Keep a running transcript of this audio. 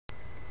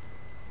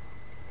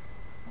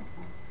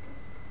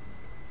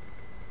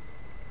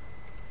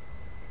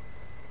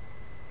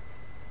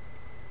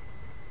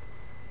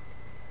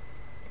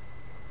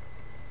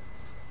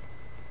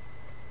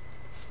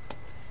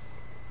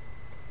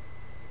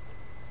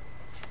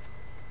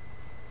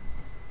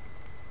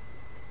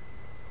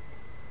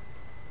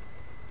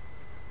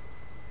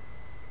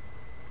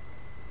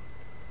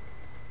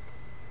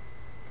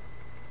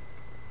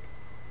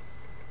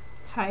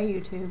Hi,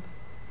 YouTube.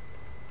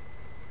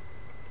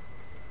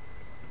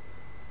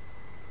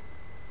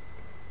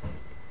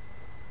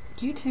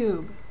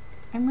 YouTube,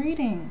 I'm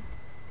reading.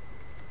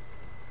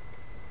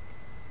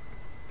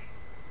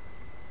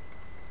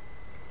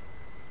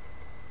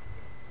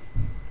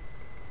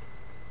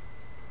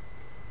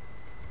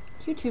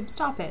 YouTube,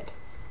 stop it.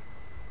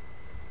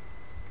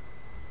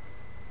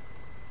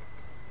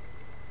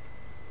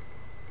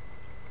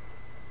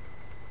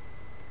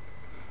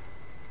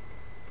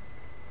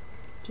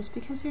 Just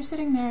because you're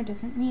sitting there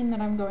doesn't mean that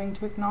I'm going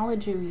to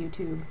acknowledge you,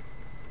 YouTube.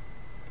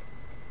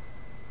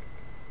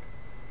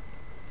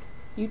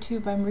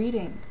 YouTube, I'm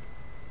reading.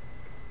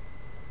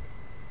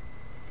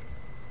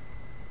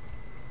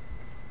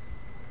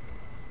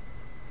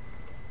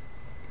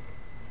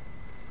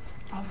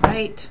 All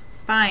right,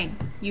 fine.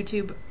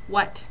 YouTube,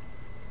 what?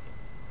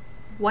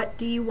 What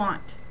do you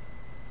want?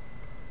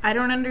 I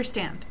don't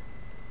understand.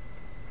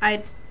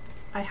 I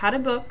had a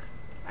book.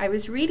 I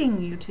was reading,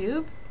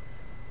 YouTube.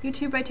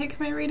 YouTube, I take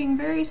my reading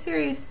very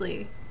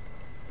seriously.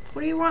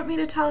 What do you want me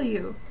to tell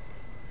you?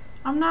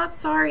 I'm not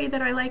sorry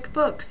that I like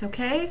books,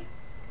 okay?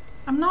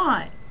 I'm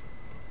not.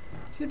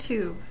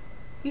 YouTube,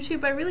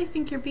 I really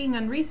think you're being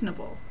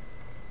unreasonable.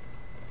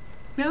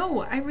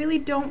 No, I really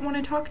don't want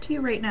to talk to you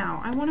right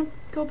now. I want to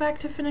go back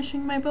to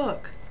finishing my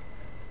book.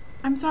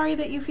 I'm sorry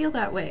that you feel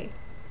that way.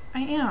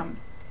 I am.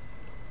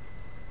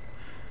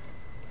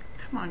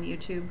 Come on,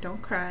 YouTube,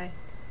 don't cry.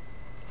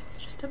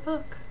 It's just a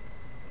book.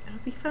 It'll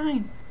be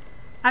fine.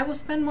 I will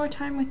spend more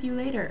time with you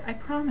later, I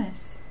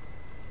promise.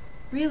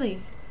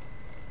 Really.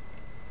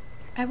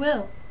 I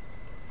will.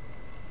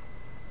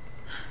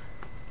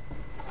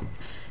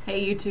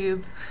 Hey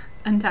YouTube,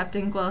 Untapped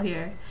Inkwell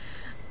here.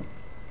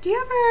 Do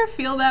you ever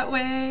feel that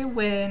way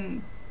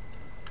when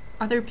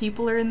other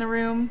people are in the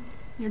room?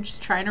 You're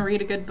just trying to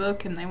read a good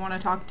book and they want to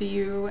talk to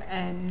you,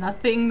 and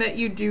nothing that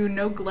you do,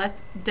 no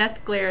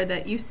death glare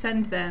that you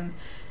send them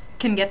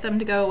can get them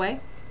to go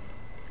away?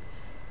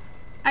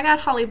 I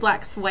got Holly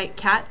Black's White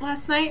Cat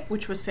last night,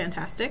 which was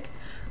fantastic,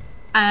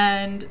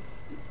 and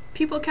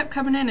people kept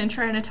coming in and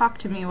trying to talk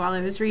to me while I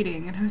was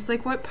reading, and I was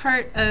like, what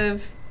part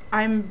of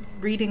I'm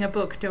reading a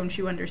book don't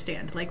you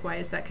understand? Like, why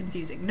is that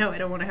confusing? No, I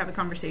don't want to have a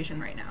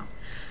conversation right now.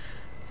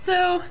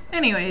 So,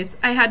 anyways,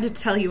 I had to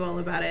tell you all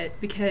about it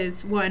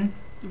because, one,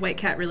 White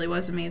Cat really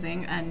was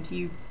amazing and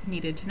you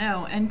needed to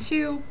know, and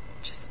two,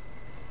 just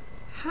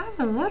have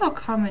a little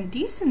common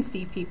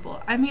decency,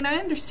 people. I mean, I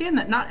understand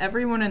that not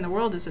everyone in the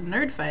world is a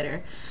nerd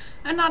fighter,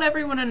 and not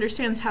everyone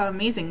understands how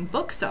amazing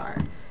books are,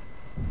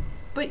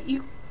 but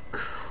you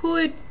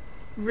could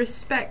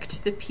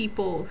respect the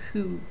people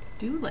who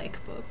do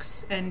like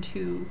books and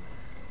who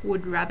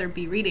would rather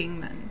be reading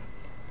than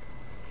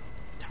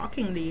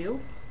talking to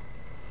you.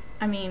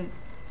 I mean,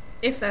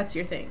 if that's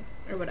your thing,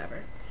 or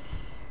whatever.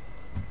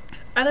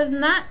 Other than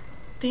that,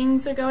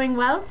 things are going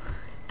well.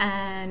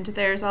 And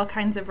there's all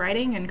kinds of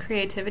writing and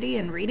creativity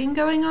and reading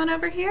going on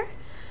over here,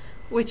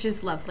 which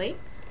is lovely.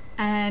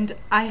 And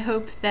I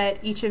hope that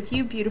each of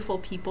you beautiful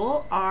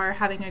people are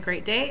having a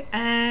great day,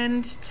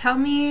 and tell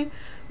me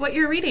what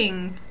you're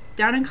reading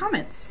down in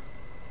comments.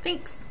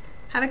 Thanks.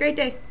 Have a great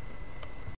day.